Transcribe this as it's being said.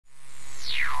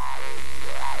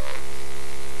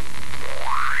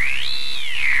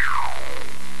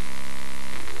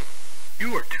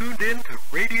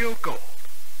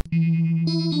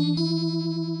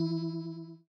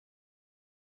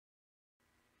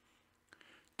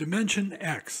Dimension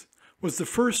X was the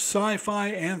first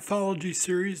sci-fi anthology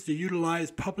series to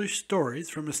utilize published stories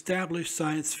from established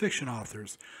science fiction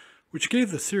authors, which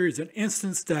gave the series an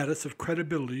instant status of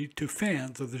credibility to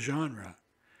fans of the genre.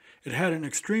 It had an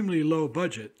extremely low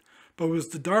budget, but was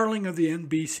the darling of the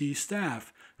NBC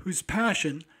staff, whose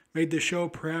passion made the show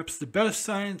perhaps the best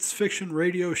science fiction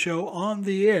radio show on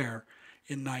the air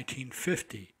in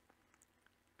 1950.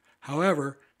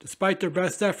 However, despite their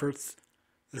best efforts,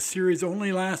 the series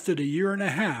only lasted a year and a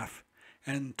half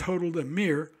and totaled a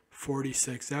mere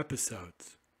 46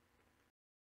 episodes.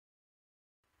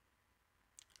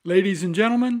 Ladies and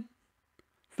gentlemen,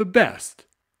 the best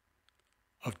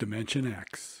of Dimension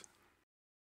X.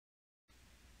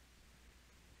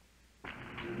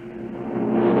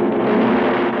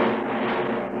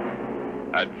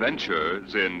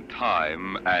 Adventures in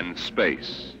time and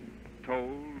space,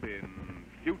 told in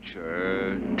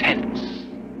future tense.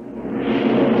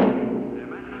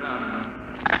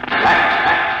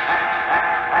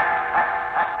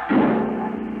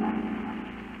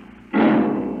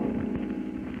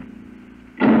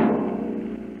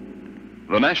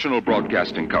 The National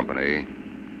Broadcasting Company,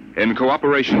 in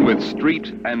cooperation with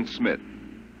Street and Smith,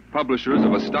 publishers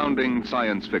of astounding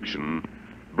science fiction,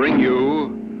 bring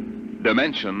you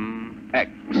Dimension X.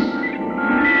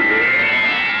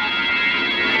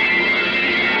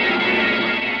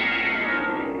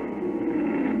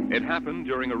 It happened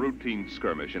during a routine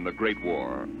skirmish in the Great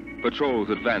War. Patrols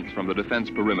advanced from the defense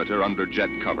perimeter under jet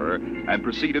cover and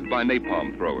preceded by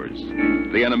napalm throwers.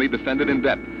 The enemy defended in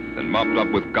depth and mopped up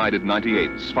with guided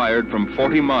 98s fired from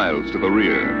 40 miles to the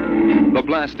rear. The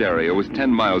blast area was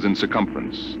 10 miles in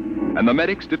circumference, and the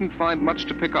medics didn't find much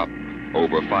to pick up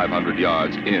over 500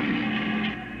 yards in.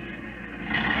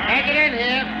 Take it in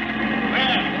here.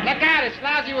 Where? Look out, it's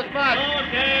lousy with mud.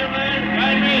 Okay, man,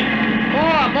 guide me.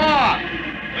 More.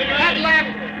 That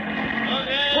left.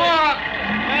 Okay. More.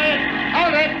 Wait.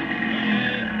 Hold it.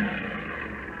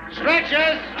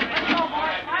 Stretchers.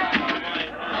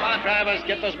 Come on, drivers,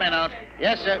 get those men out.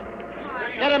 Yes, sir.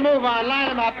 Get a move on. Line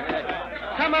them up.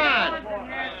 Come on.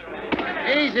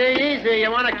 Easy.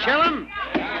 You want to kill him?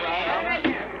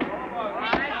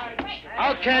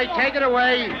 Okay, take it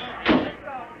away.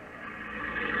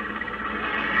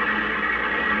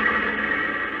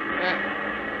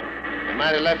 They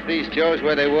might have left these Joes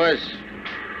where they was.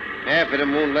 Half of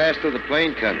them won't last till the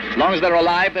plane comes. As long as they're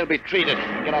alive, they'll be treated.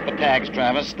 Get out the tags,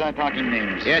 Travis. Start talking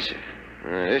names. Yes, sir.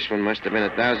 This one must have been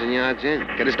 1,000 yards in.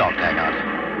 Get his dog tag out.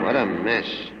 What a mess.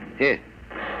 Here.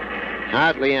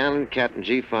 Hartley Allen, Captain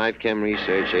G5, Chem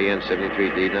Research,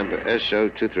 AN73D, number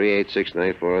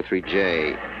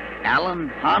SO238694003J. Alan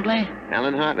Hartley?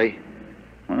 Alan Hartley.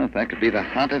 Well, if that could be the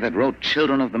Hartley that wrote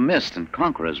Children of the Mist and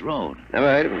Conqueror's Road. Never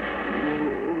heard of him.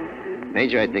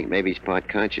 Major, I think maybe he's part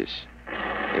conscious.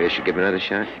 Maybe I should give him another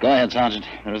shot. Go ahead, Sergeant.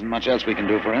 There isn't much else we can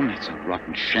do for him. It's a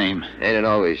rotten shame. Ain't it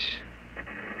always?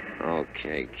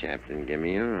 Okay, Captain, give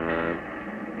me your arm.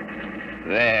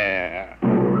 There.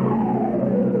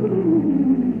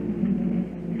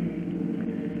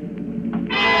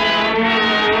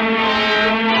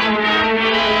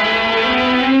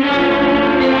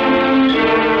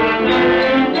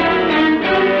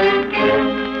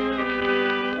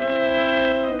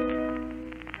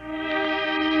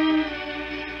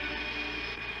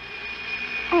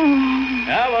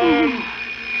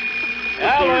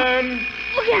 Alan!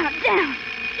 Look out, down!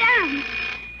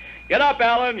 Get up,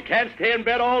 Alan. You can't stay in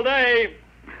bed all day.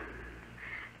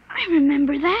 I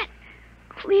remember that.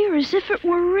 Clear as if it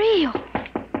were real.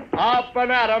 Up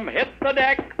and at 'em. Hit the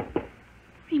deck.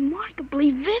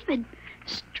 Remarkably vivid.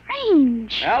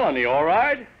 Strange. Alan, you all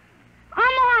right? I'm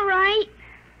all right.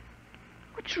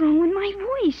 What's wrong with my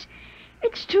voice?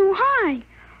 It's too high.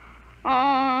 What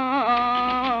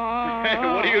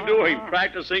are you doing?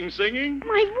 Practicing singing?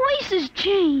 My voice has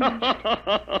changed.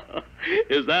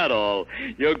 Is that all?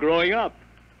 You're growing up.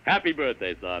 Happy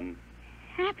birthday, son.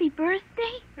 Happy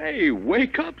birthday? Hey,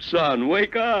 wake up, son.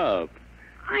 Wake up.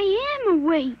 I am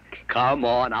awake. Come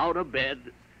on, out of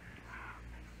bed.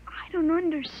 I don't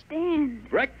understand.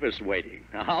 Breakfast waiting.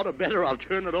 Now, out of bed or I'll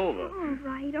turn it over. All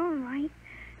right.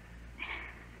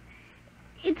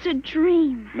 It's a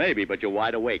dream. Maybe, but you're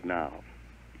wide awake now.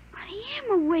 I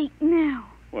am awake now.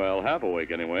 Well, half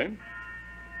awake anyway.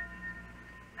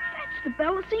 That's the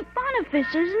Bell of St.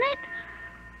 Boniface, isn't it?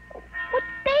 What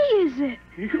day is it?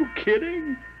 You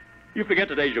kidding? You forget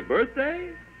today's your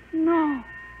birthday? No,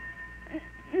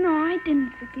 I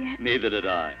didn't forget. Neither did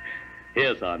I.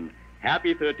 Here, son,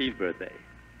 happy 13th birthday.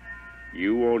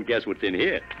 You won't guess what's in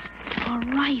here. A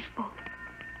rifle.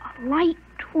 A light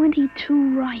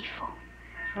 .22 rifle.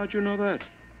 How'd you know that?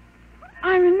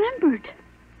 I remembered.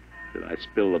 Did I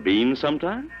spill the beans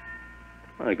sometime?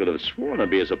 I could have sworn it'd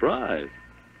be a surprise.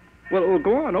 Well,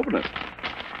 go on, open it.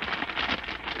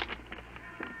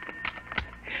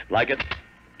 Like it?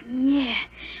 Yeah.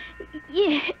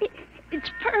 It's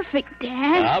perfect,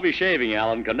 Dad. I'll be shaving,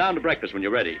 Alan. Come down to breakfast when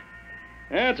you're ready.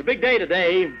 It's a big day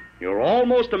today. You're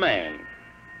almost a man.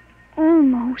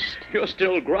 Almost. You're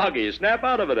still groggy. Snap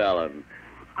out of it, Alan.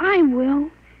 I will.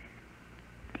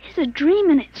 There's a dream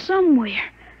in it somewhere.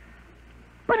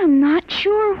 But I'm not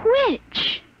sure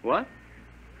which. What?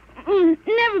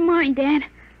 Never mind, Dad.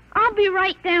 I'll be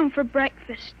right down for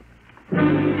breakfast.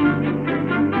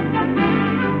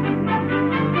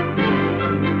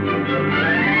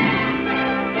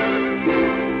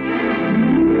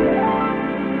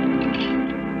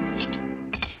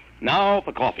 Now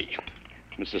for coffee.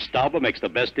 Mrs. Stauber makes the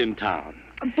best in town.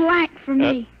 Black for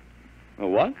me.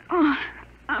 What? Oh,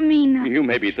 I mean... You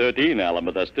may be 13, Alan,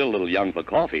 but that's still a little young for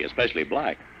coffee, especially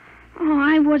black. Oh,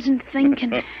 I wasn't thinking.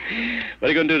 What are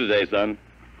you going to do today, son?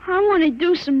 I want to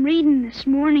do some reading this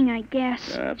morning, I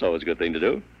guess. That's always a good thing to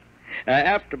do.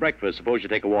 After breakfast, suppose you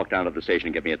take a walk down to the station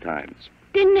and get me a Times.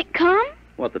 Didn't it come?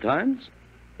 What, the Times?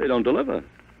 They don't deliver.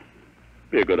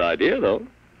 Be a good idea, though.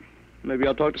 Maybe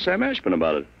I'll talk to Sam Ashburn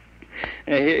about it.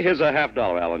 Here's a $50,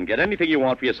 Alan. Get anything you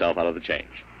want for yourself out of the change.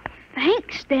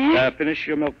 Thanks, Dad. Finish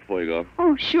your milk before you go.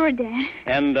 Oh, sure, Dad.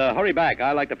 And hurry back.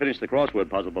 I like to finish the crossword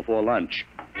puzzle before lunch.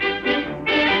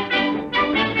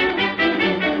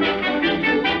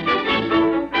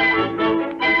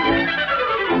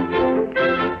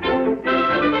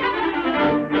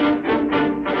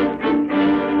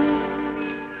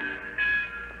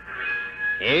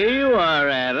 Here you are,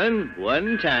 Alan.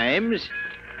 1 Times.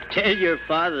 Tell your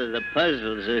father the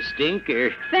puzzle's a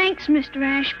stinker. Thanks, Mr.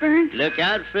 Ashburn. Look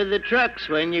out for the trucks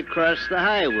when you cross the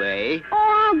highway.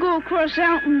 Oh, I'll go across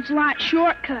Elton's lot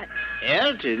shortcut.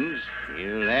 Elton's?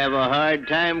 You'll have a hard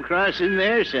time crossing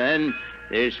there, son.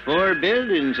 There's 4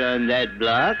 buildings on that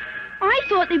block. I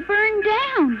thought they burned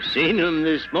down. Seen 'em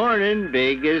this morning,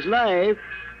 big as life.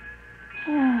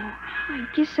 Oh, I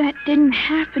guess that didn't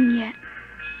happen yet.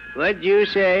 What'd you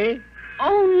say?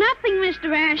 Oh, nothing,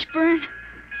 Mr. Ashburn.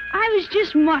 I was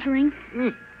just muttering.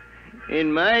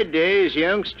 In my days,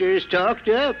 youngsters talked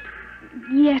up.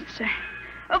 Yes, sir.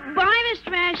 Bye,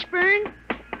 Mr. Ashburn.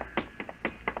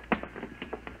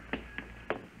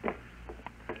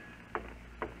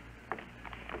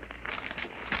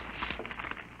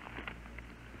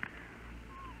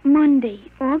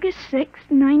 Monday, August 6,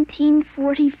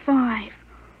 1945.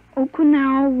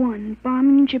 Okinawa 1,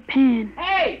 bombing Japan.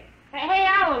 Hey,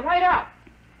 Alan, wait up.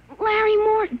 Larry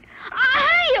Morton.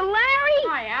 Hiya, Larry!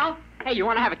 Hi, Al. Hey, you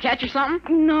want to have a catch or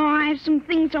something? No, I have some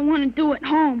things I want to do at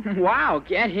home. Wow,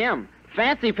 get him.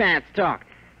 Fancy pants talk.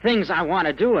 Things I want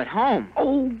to do at home.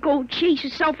 Oh, go chase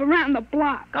yourself around the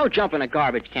block. Go jump in a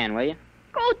garbage can, will you?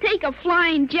 Go take a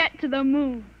flying jet to the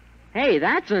moon. Hey,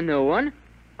 that's a new one.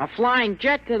 A flying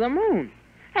jet to the moon.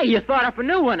 Hey, you thought up a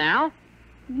new one, Al.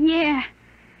 Yeah.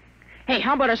 Hey,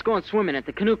 how about us going swimming at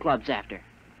the canoe clubs after?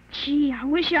 Gee, I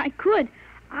wish I could.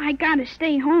 I gotta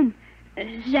stay home.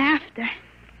 After.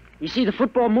 You see the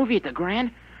football movie at the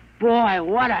Grand? Boy,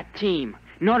 what a team.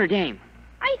 Notre Dame.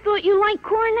 I thought you liked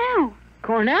Cornell.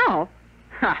 Cornell?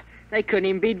 Ha, they couldn't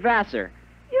even beat Vassar.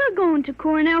 You're going to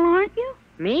Cornell, aren't you?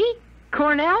 Me?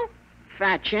 Cornell?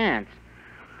 Fat chance.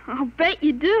 I'll bet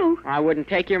you do. I wouldn't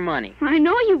take your money. I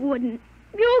know you wouldn't.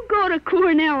 You'll go to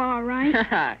Cornell, all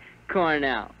right.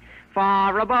 Cornell.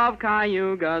 Far above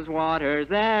Cayuga's waters,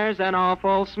 there's an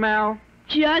awful smell.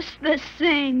 Just the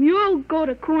same, you'll go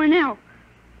to Cornell.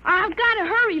 I've got to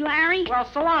hurry, Larry. Well,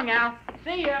 so long, Al.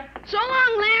 See ya. So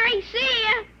long, Larry. See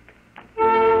ya.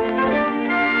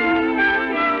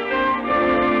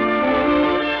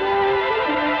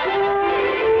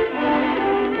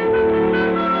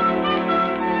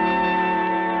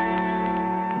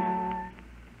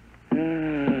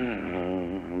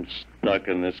 I'm stuck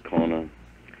in this corner.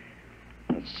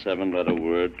 A 7-letter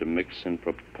word to mix in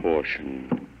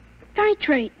proportion.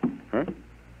 Titrate. Huh?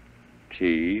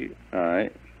 T-I...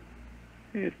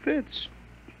 It fits.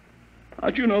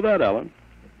 How'd you know that, Alan?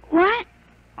 What?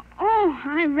 Oh,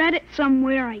 I read it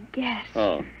somewhere, I guess.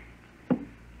 Oh.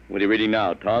 What are you reading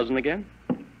now, Tarzan again?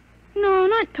 No,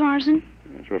 not Tarzan.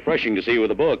 It's refreshing to see you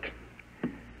with a book.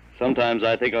 Sometimes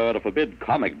I think I ought to forbid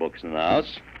comic books in the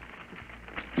house.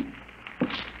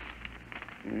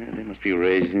 Yeah, they must be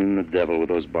raising the devil with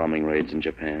those bombing raids in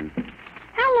Japan.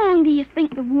 How long do you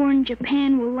think the war in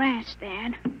Japan will last,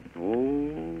 Dad?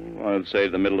 Oh, I'd say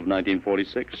the middle of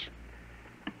 1946.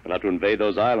 We'll have to invade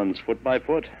those islands foot by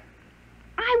foot.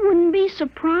 I wouldn't be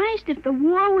surprised if the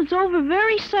war was over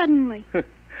very suddenly.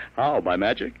 How, by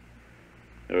magic?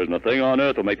 There isn't a thing on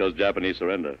earth will make those Japanese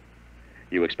surrender.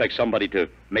 You expect somebody to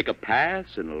make a pass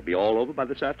and it'll be all over by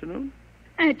this afternoon?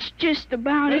 That's just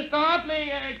about it. Mr.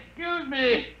 Hartley, excuse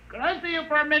me. Could I see you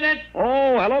for a minute?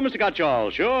 Oh, hello, Mr.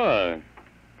 Gutchall. Sure.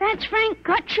 That's Frank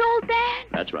Gutchall, Dad?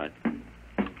 That's right.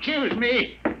 Excuse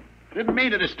me. Didn't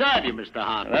mean to disturb you, Mr.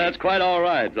 Hartley. That's quite all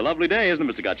right. It's a lovely day, isn't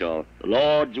it, Mr. Gutchall? The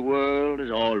Lord's world is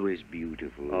always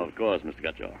beautiful. Oh, of course, Mr.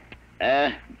 Gutchall.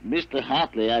 Mr.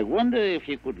 Hartley, I wonder if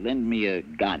you could lend me a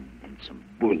gun and some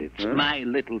bullets. Huh? My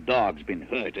little dog's been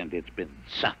hurt and it's been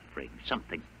suffering.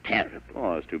 Something terrible.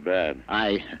 Oh, it's too bad.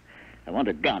 I want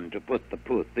a gun to put the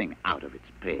poor thing out of its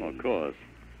pain. Oh, of course.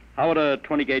 How would a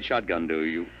 20-gauge shotgun do?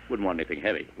 You wouldn't want anything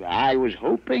heavy. I was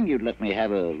hoping you'd let me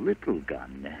have a little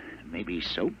gun. Maybe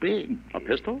so big. A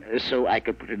pistol? So I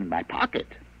could put it in my pocket.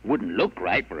 Wouldn't look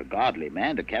right for a godly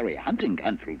man to carry a hunting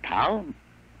gun through town.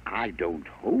 I don't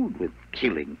hold with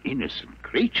killing innocent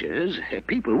creatures.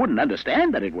 People wouldn't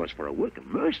understand that it was for a work of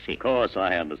mercy. Of course,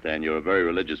 I understand. You're a very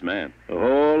religious man. The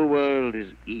whole world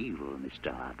is evil,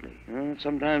 Mr. Hartley. Well,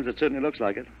 sometimes it certainly looks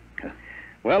like it.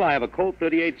 Well, I have a Colt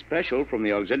 38 special from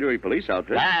the auxiliary police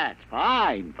outfit. That's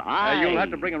fine. You'll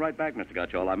have to bring it right back, Mr.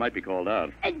 Gutchall. I might be called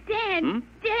out. Dad, Hmm?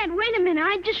 Dad, wait a minute.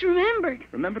 I just remembered.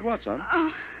 Remembered what, son?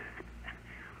 Aren't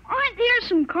there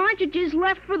some cartridges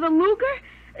left for the Luger?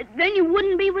 Then you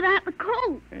wouldn't be without the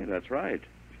Colt. Hey, that's right.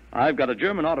 I've got a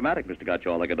German automatic, Mr.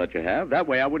 Gutchall, I could let you have. That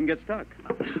way I wouldn't get stuck.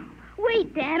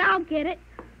 Wait, Dad, I'll get it.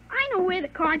 I know where the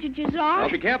cartridges are.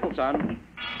 Well, be careful, son.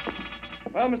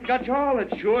 Well, Mr. Gutchall,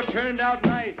 it sure turned out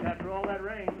nice after all that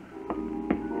rain.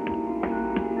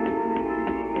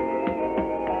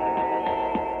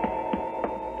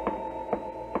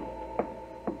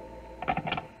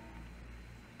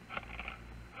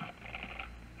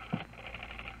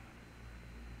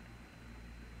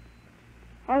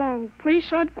 Hello, police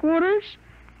headquarters.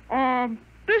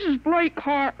 This is Blake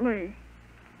Hartley.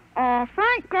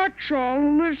 Frank Gutchall,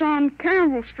 who lives on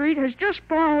Campbell Street, has just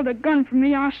borrowed a gun from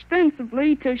me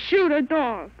ostensibly to shoot a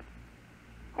dog.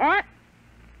 What?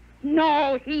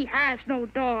 No, he has no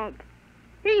dog.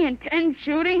 He intends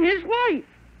shooting his wife.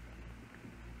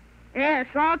 Yes,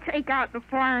 I'll take out the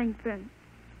firing pin.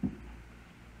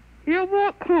 He'll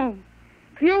walk home.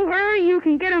 If you hurry, you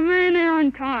can get a man there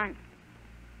on time.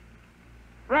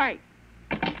 Right.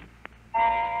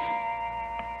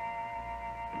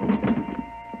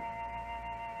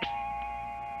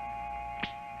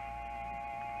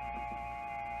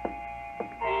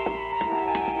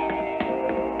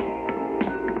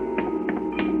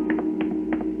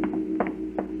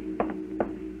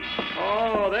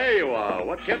 Oh, there you are.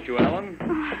 What kept you, Alan?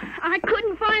 I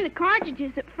couldn't find the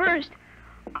cartridges at first.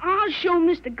 I'll show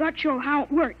Mr. Gutchall how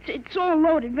it works. It's all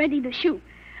loaded, ready to shoot.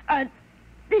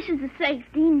 This is the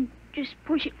safety, and just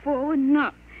push it forward and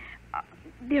up.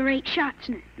 There are 8 shots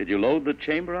in it. Did you load the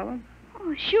chamber, Alan?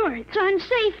 Oh, sure, it's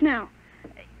unsafe now.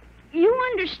 You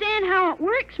understand how it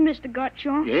works, Mr.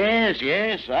 Gutchall?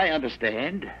 Yes, I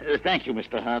understand. Thank you,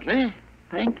 Mr. Hartley.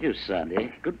 Thank you,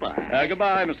 Sonny. Goodbye.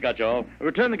 Goodbye, Mr. Gutchall.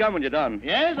 Return the gun when you're done.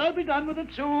 Yes, I'll be done with it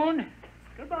soon.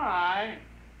 Goodbye.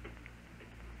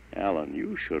 Alan,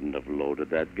 you shouldn't have loaded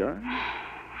that gun.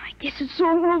 I guess it's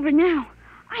all over now.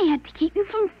 I had to keep you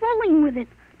from fooling with it.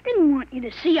 Didn't want you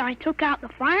to see I took out the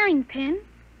firing pin.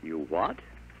 You what?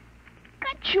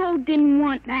 Gutchall didn't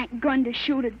want that gun to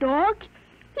shoot a dog.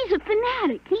 He's a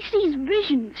fanatic. He sees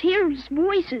visions, hears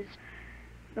voices.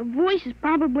 The voices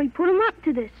probably put him up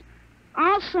to this.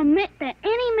 I'll submit that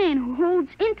any man who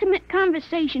holds intimate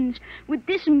conversations with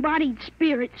disembodied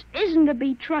spirits isn't to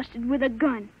be trusted with a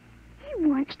gun. He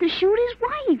wants to shoot his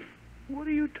wife. What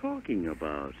are you talking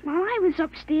about? While I was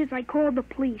upstairs, I called the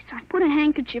police. I put a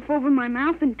handkerchief over my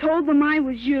mouth and told them I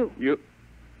was you.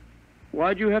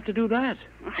 Why'd you have to do that?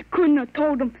 I couldn't have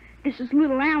told them. This is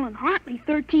little Alan Hartley,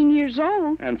 13 years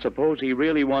old. And suppose he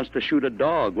really wants to shoot a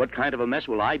dog, what kind of a mess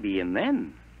will I be in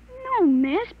then? No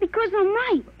mess, because I'm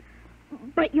right.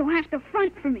 But you'll have to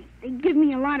front for me. They give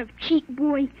me a lot of cheap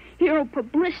boy hero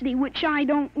publicity, which I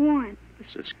don't want.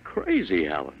 This is crazy,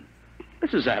 Alan.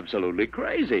 This is absolutely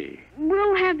crazy.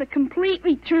 We'll have the complete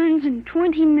returns in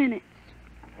 20 minutes.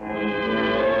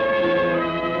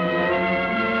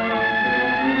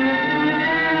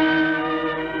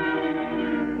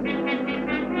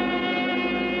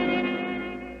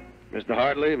 Mr.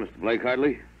 Hartley, Mr. Blake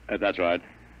Hartley? That's right.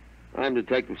 I'm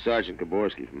Detective Sergeant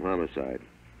Kaborski from Homicide.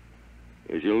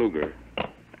 Here's your Luger.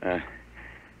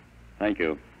 Thank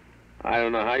you. I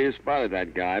don't know how you spotted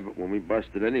that guy, but when we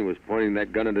busted in, he was pointing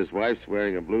that gun at his wife,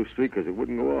 wearing a blue streak because it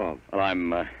wouldn't go off. Well,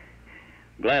 I'm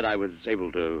glad I was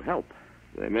able to help.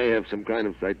 They may have some kind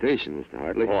of citation, Mr.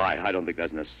 Hartley. Oh, I don't think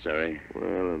that's necessary.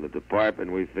 Well, in the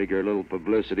department, we figure a little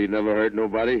publicity never hurt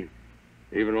nobody.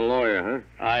 Even a lawyer, huh?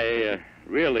 I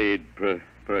really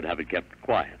prefer to have it kept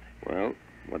quiet. Well,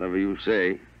 whatever you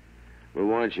say. We'll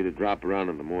want you to drop around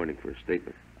in the morning for a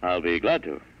statement. I'll be glad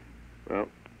to. Well,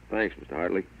 thanks, Mr.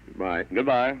 Hartley. Goodbye.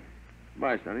 Goodbye.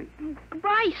 Bye, Sonny.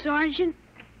 Goodbye, Sergeant.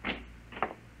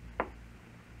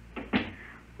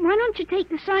 Why don't you take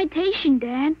the citation,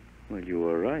 Dad? Well, you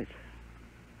were right.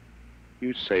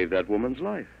 You saved that woman's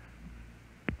life.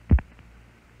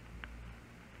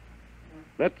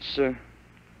 Let's see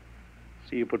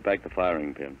you put back the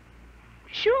firing pin.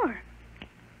 Sure.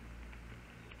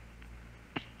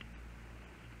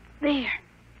 There.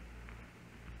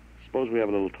 Suppose we have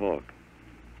a little talk.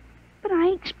 But I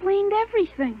explained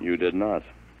everything. You did not.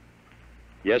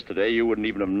 Yesterday, you wouldn't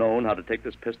even have known how to take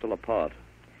this pistol apart.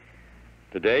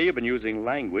 Today, you've been using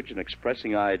language and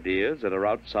expressing ideas that are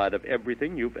outside of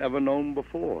everything you've ever known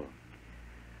before.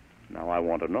 Now, I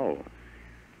want to know.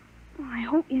 Well, I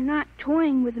hope you're not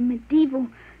toying with a medieval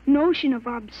notion of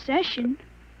obsession.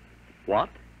 What?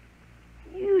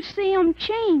 You say I'm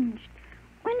changed.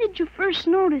 When did you first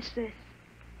notice this?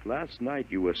 Last night,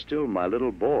 you were still my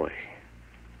little boy.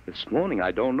 This morning,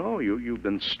 I don't know. You've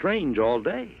been strange all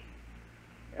day.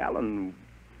 Alan,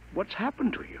 what's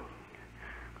happened to you?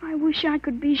 I wish I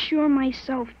could be sure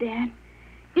myself, Dad.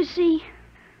 You see,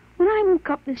 when I woke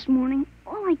up this morning,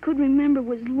 all I could remember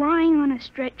was lying on a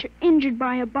stretcher, injured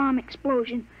by a bomb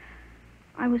explosion.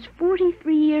 I was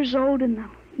 43 years old, and the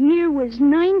year was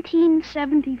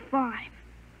 1975.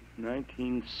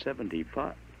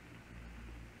 1975?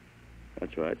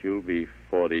 That's right. You'll be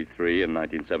 43 in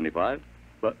 1975.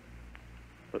 But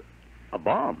a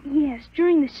bomb? Yes,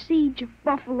 during the siege of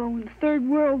Buffalo in the Third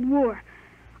World War.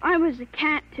 I was a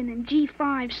captain in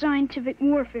G5 Scientific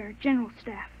Warfare General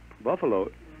Staff.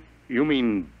 Buffalo? You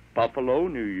mean Buffalo,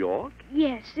 New York?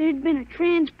 Yes, there had been a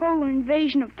transpolar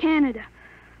invasion of Canada.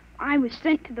 I was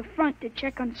sent to the front to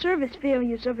check on service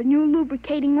failures of a new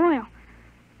lubricating oil.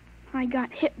 I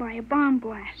got hit by a bomb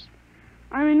blast.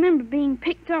 I remember being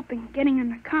picked up and getting a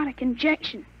narcotic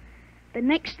injection. The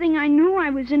next thing I knew, I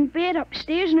was in bed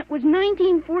upstairs, and it was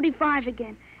 1945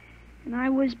 again. And I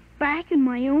was back in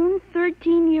my own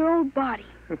 13-year-old body.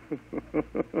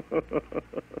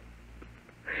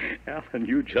 Alan,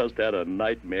 you just had a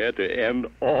nightmare to end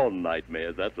all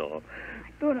nightmares, that's all.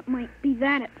 I thought it might be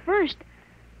that at first,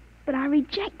 but I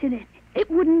rejected it. It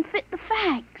wouldn't fit the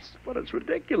facts. But it's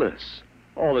ridiculous.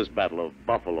 All this Battle of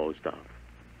Buffalo stuff.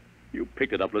 You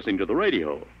picked it up listening to the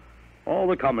radio. All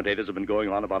the commentators have been going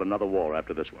on about another war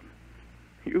after this one.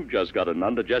 You've just got an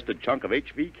undigested chunk of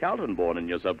H.V. Calton in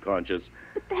your subconscious.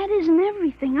 But that isn't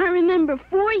everything. I remember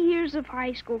 4 years of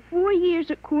high school, 4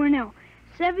 years at Cornell,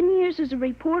 7 years as a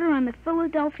reporter on the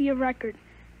Philadelphia Record,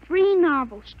 3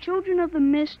 novels, Children of the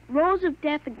Mist, Rose of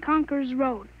Death, and Conqueror's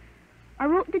Road. I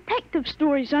wrote detective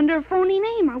stories under a phony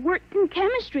name. I worked in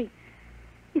chemistry.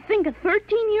 You think a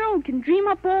 13-year-old can dream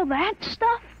up all that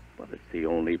stuff? But it's the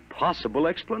only possible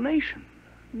explanation.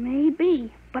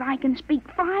 Maybe, but I can speak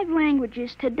 5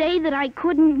 languages today that I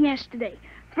couldn't yesterday.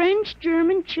 French,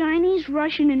 German, Chinese,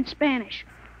 Russian, and Spanish.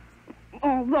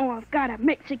 Although I've got a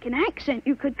Mexican accent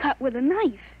you could cut with a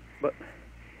knife. But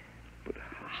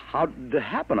how did it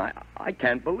happen? I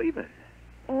can't believe it.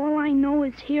 All I know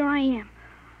is here I am.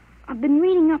 I've been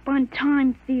reading up on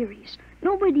time theories.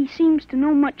 Nobody seems to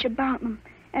know much about them.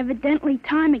 Evidently,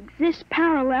 time exists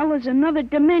parallel as another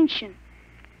dimension.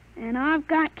 And I've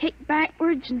got kicked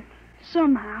backwards and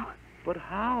somehow... But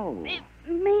how? It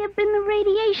may have been the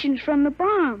radiations from the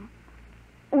bomb.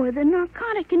 Or the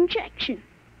narcotic injection.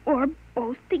 Or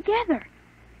both together.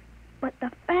 But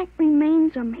the fact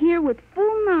remains I'm here with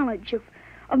full knowledge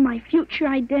of my future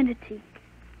identity.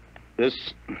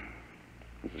 This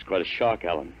is quite a shock,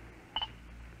 Alan.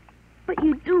 But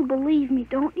you do believe me,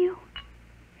 don't you?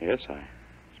 Yes, I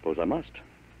suppose I must.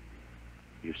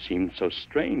 You seem so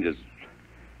strange, as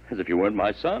if you weren't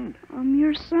my son. I'm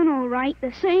your son, all right.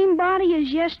 The same body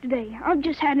as yesterday. I've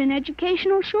just had an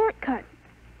educational shortcut.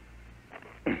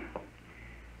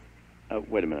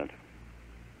 Wait a minute.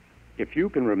 If you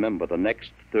can remember the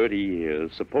next 30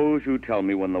 years, suppose you tell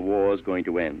me when the war is going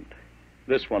to end.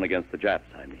 This one against the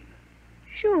Japs, I mean.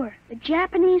 Sure. The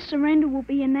Japanese surrender will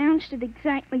be announced at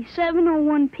exactly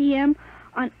 7:01 p.m.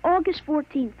 on August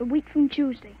 14th, a week from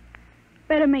Tuesday.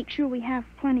 Better make sure we have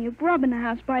plenty of grub in the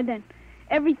house by then.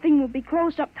 Everything will be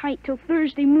closed up tight till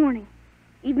Thursday morning.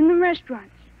 Even the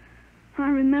restaurants. I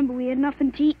remember we had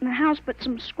nothing to eat in the house but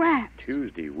some scraps.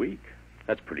 Tuesday week?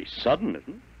 That's pretty sudden, isn't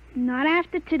it? Not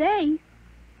after today.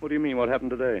 What do you mean, what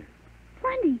happened today?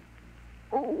 Plenty.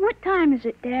 What time is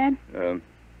it, Dad?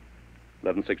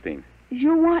 11:16. Is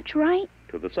your watch right?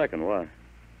 To the second, why?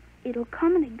 It'll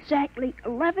come at exactly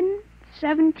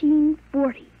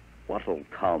 11:17:40. What'll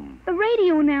come? The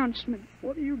radio announcement.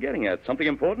 What are you getting at? Something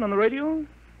important on the radio?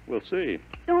 We'll see.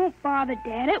 Don't bother,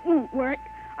 Dad. It won't work.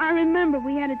 I remember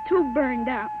we had a tube burned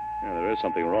out. Yeah, there is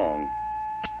something wrong.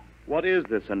 What is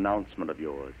this announcement of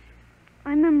yours?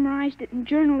 I memorized it in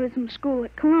journalism school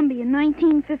at Columbia in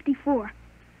 1954.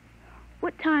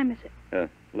 What time is it?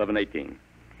 11:18.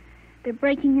 They're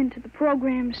breaking into the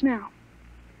programs now.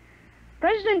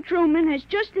 President Truman has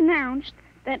just announced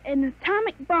that an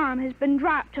atomic bomb has been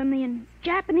dropped on the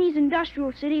Japanese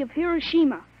industrial city of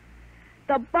Hiroshima.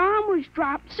 The bomb was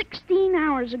dropped 16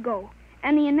 hours ago,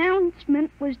 and the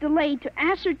announcement was delayed to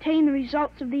ascertain the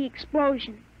results of the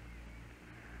explosion.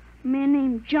 A man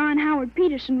named John Howard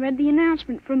Peterson read the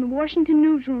announcement from the Washington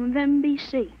newsroom of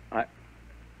NBC.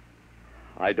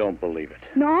 I don't believe it.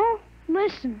 No?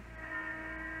 Listen.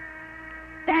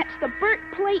 That's the Burt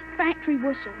Plate factory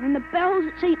whistle and the bells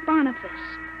at St. Boniface.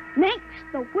 Next,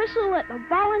 the whistle at the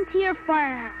volunteer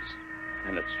firehouse.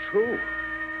 And it's true.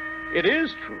 It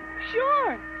is true.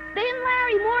 Sure. Then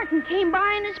Larry Morton came by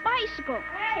on his bicycle.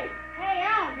 Hey,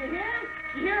 Al, you hear?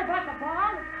 You hear about the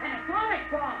bomb? An atomic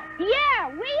bomb. Yeah,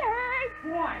 we heard.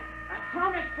 Boy,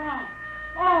 atomic bomb.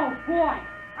 Oh, boy.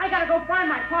 I gotta go find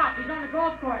my pop. He's on the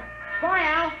golf course. Bye,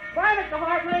 Al. Bye, Mr.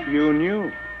 Hartley. You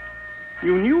knew.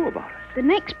 You knew about it. The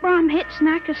next bomb hits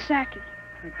Nagasaki.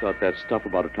 I thought that stuff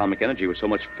about atomic energy was so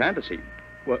much fantasy.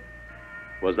 What?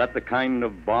 Was that the kind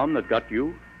of bomb that got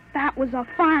you? That was a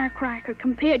firecracker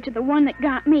compared to the one that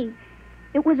got me.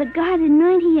 It was a guided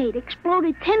 98,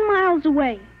 exploded 10 miles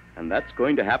away. And that's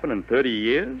going to happen in 30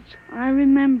 years? I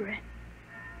remember it.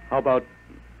 How about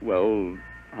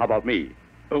me?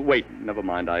 Oh, wait, never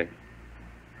mind. I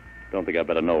don't think I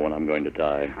better know when I'm going to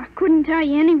die. I couldn't tell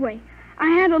you anyway. I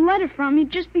had a letter from you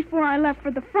just before I left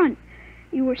for the front.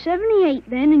 You were 78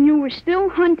 then, and you were still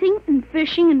hunting and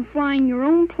fishing and flying your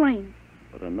own plane.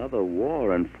 But another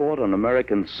war and fought on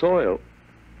American soil.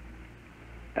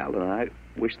 Alan, I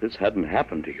wish this hadn't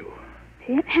happened to you.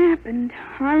 It happened.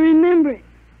 I remember it.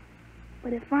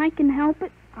 But if I can help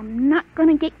it, I'm not going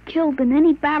to get killed in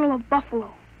any Battle of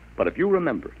Buffalo. But if you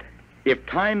remember it, if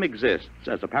time exists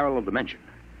as a parallel dimension,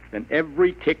 then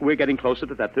every tick we're getting closer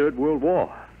to that Third World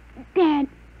War. Dad,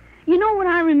 you know what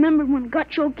I remembered when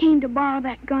Gutcho came to borrow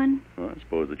that gun? Well, I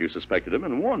suppose that you suspected him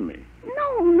and warned me.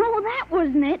 No, that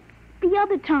wasn't it. The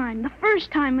other time, the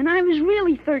first time, when I was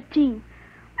really 13.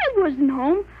 I wasn't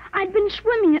home. I'd been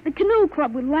swimming at the canoe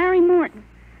club with Larry Morton.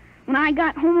 When I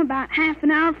got home about half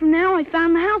an hour from now, I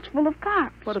found the house full of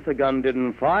cops. But if the gun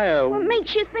didn't fire... What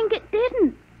makes you think it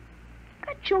didn't?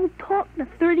 Gutcho talked the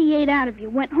 38 out of you,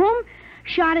 went home,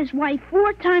 shot his wife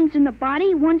 4 times in the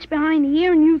body, once behind the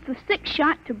ear, and used the 6th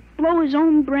shot to blow his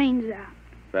own brains out.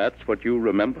 That's what you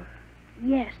remember?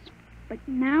 Yes, but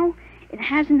now it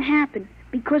hasn't happened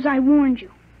because I warned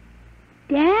you.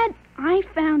 Dad, I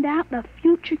found out the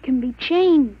future can be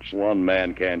changed. One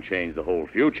man can't change the whole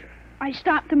future. I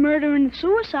stopped the murder and the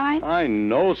suicide. I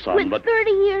know, son, With but... 30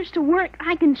 years to work,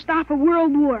 I can stop a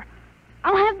world war.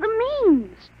 I'll have the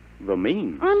means. The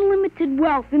means? Unlimited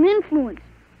wealth and influence.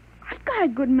 I've got a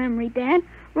good memory, Dad.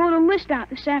 Wrote a list out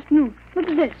this afternoon. Look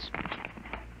at this.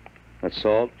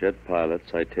 Assault, jet pilot,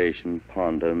 citation,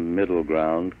 Ponda, middle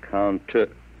ground, counter...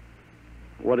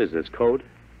 What is this, code?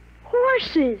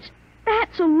 Horses.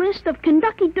 That's a list of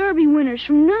Kentucky Derby winners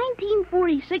from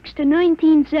 1946 to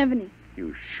 1970.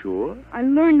 You sure? I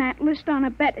learned that list on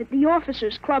a bet at the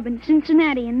Officers Club in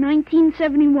Cincinnati in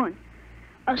 1971.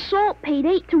 Assault paid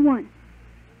 8-1.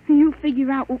 You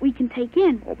figure out what we can take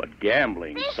in. Oh, but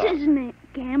gambling, This son. isn't it.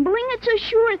 Gambling, it's a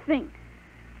sure thing.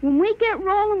 When we get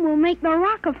rolling, we'll make the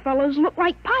Rockefellers look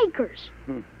like pikers.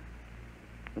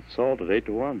 Assault at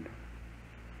 8-1.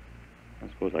 I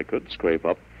suppose I could scrape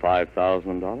up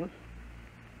 $5,000.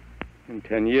 In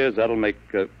 10 years, that'll make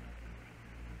a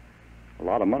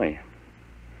lot of money.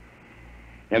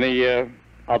 Any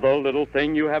other little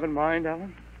thing you have in mind,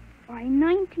 Alan? By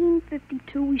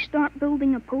 1952, we start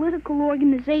building a political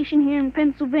organization here in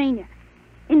Pennsylvania.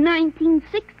 In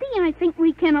 1960, I think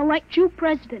we can elect you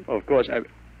president. Oh, of course.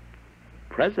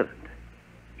 President?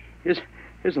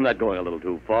 Isn't that going a little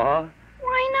too far?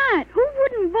 Why not? Who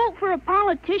wouldn't vote for a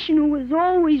politician who was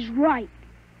always right?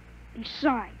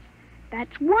 Besides,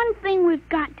 that's one thing we've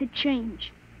got to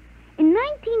change. In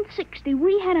 1960,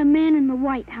 we had a man in the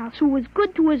White House who was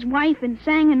good to his wife and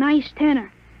sang a nice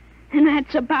tenor. And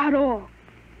that's about all.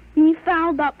 He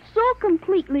fouled up so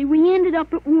completely we ended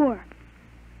up at war.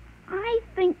 I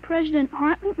think President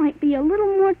Hartley might be a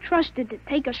little more trusted to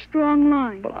take a strong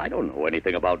line. But I don't know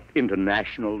anything about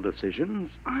international decisions.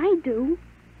 I do.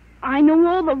 I know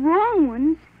all the wrong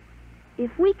ones.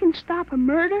 If we can stop a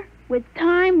murder, with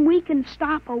time we can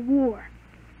stop a war.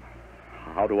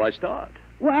 How do I start?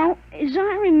 Well, as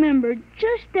I remember,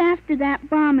 just after that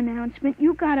bomb announcement,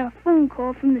 you got a phone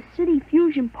call from the City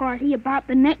Fusion Party about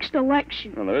the next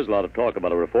election. Well, there is a lot of talk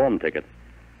about a reform ticket.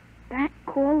 That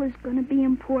call is going to be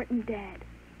important, Dad.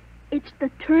 It's the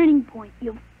turning point.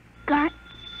 You've got...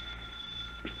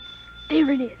 There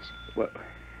it is.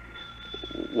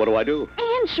 What do I do?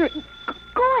 Answer it.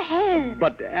 Go ahead.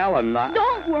 But, Alan,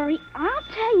 Don't worry. I'll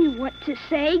tell you what to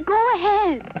say. Go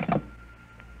ahead.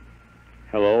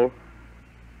 Hello?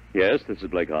 Yes, this is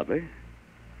Blake Hartley.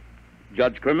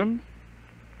 Judge Crimmins?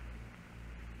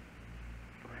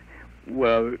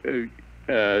 Well,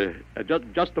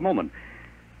 just a moment.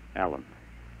 Alan,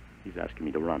 he's asking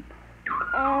me to run.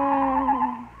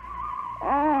 Oh,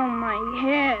 my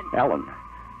head.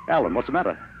 Alan, what's the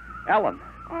matter? Alan.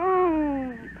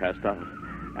 Oh. He passed out.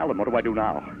 Alan, what do I do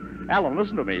now? Alan,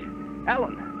 listen to me.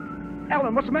 Alan,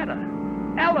 what's the matter?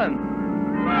 Alan!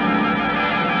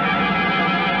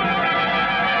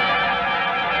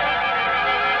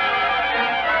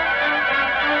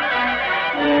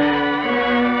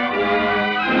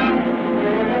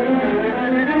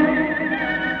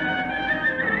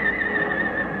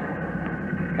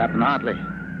 Captain Hartley.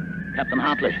 Captain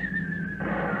Hartley.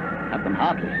 Captain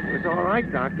Hartley. He was all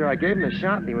right, Doctor. I gave him a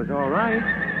shot and he was all right.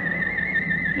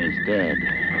 He's dead.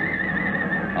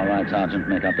 All right, Sergeant,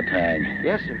 make up the tag.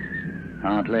 Yes, sir.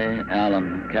 Hartley,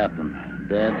 Allen, Captain.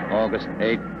 Dead August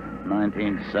 8,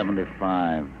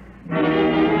 1975.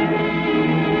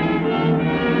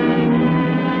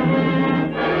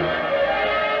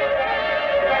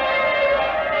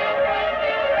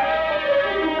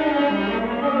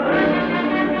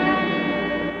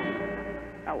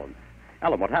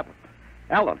 Alan, what happened?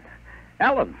 Alan!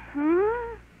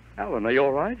 Huh? Alan, are you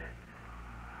all right?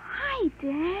 Hi,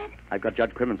 Dad. I've got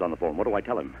Judge Crimmins on the phone. What do I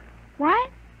tell him?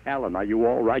 What? Alan, are you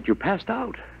all right? You passed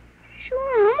out.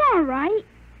 Sure, I'm all right.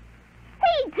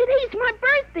 Hey, today's my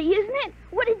birthday, isn't it?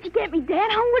 What did you get me,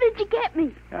 Dad? What did you get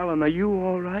me? Alan, are you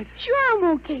all right? Sure, I'm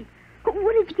okay.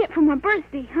 What did you get for my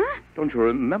birthday, huh? Don't you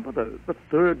remember the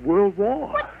Third World War?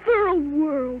 What Third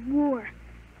World War?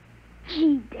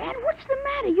 Gee, Dad, what's the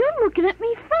matter? You're looking at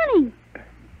me funny.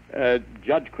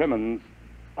 Judge Crimmins,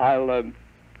 I'll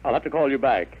have to call you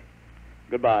back.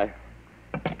 Goodbye.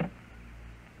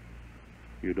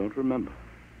 You don't remember.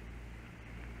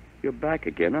 You're back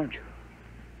again, aren't you?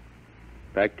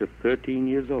 Back to 13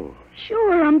 years old.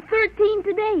 Sure, I'm 13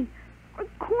 today. For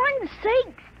corn's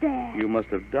sakes, Dad. You must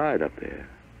have died up there.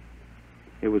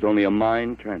 It was only a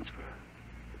mind transfer.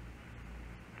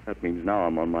 That means now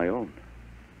I'm on my own.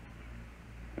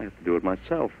 I have to do it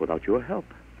myself without your help.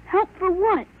 Help for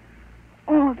what?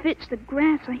 Oh, if it's the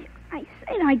grass, I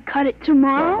said I'd cut it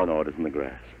tomorrow. No, it isn't the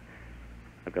grass.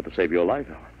 I've got to save your life,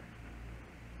 Alan.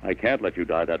 I can't let you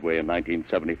die that way in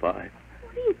 1975.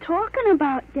 What are you talking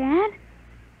about, Dad?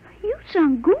 You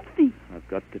sound goofy. I've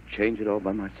got to change it all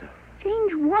by myself.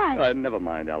 Change what? Never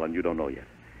mind, Alan. You don't know yet.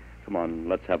 Come on,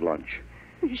 let's have lunch.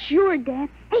 Sure, Dad.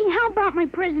 Hey, how about my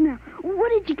present now? What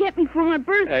did you get me for my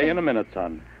birthday? Hey, in a minute,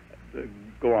 son.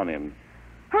 Go on in.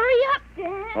 Hurry up,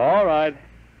 Dad. All right.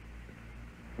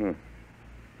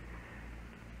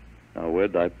 Now,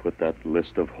 where'd I put that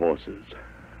list of horses?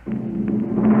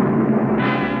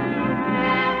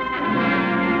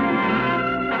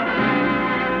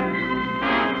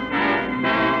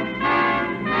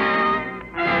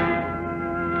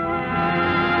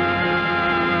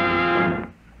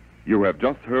 You have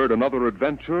just heard another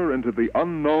adventure into the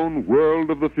unknown world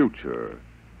of the future.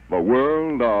 The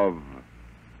world of...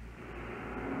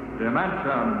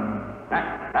 Dimension.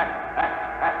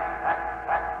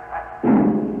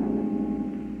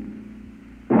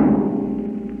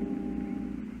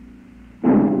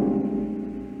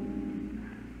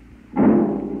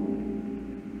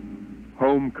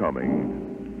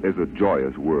 Homecoming is a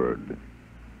joyous word.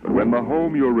 But when the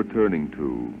home you're returning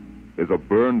to is a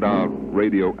burned-out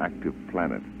radioactive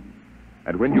planet,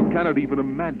 and when you cannot even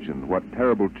imagine what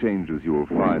terrible changes you will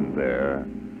find there,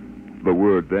 the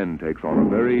word then takes on a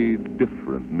very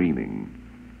different meaning.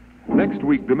 Next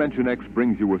week, Dimension X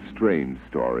brings you a strange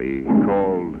story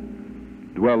called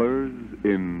Dwellers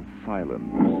in Silence.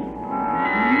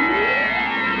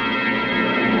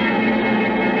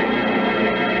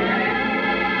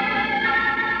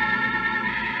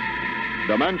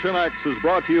 Dimension X is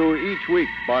brought to you each week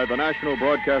by the National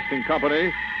Broadcasting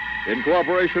Company in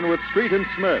cooperation with Street and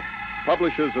Smith,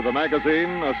 publishers of the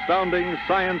magazine Astounding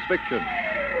Science Fiction.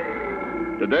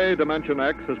 Today, Dimension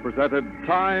X has presented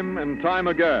Time and Time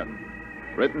Again,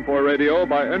 written for radio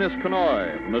by Ernest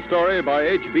Kenoy, and the story by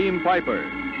H. Beam Piper.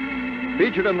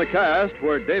 Featured in the cast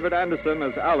were David Anderson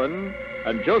as Alan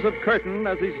and Joseph Curtin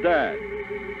as his dad.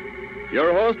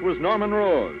 Your host was Norman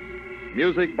Rose.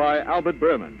 Music by Albert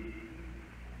Berman.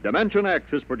 Dimension X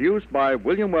is produced by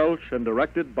William Welch and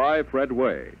directed by Fred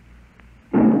Way.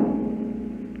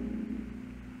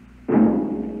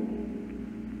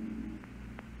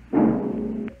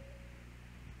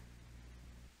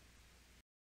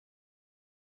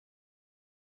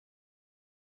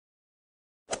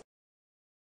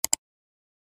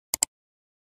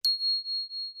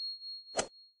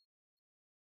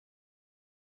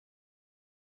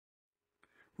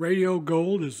 Radio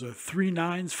Gold is a 3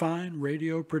 9's Fine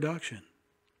radio production.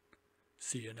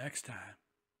 See you next time.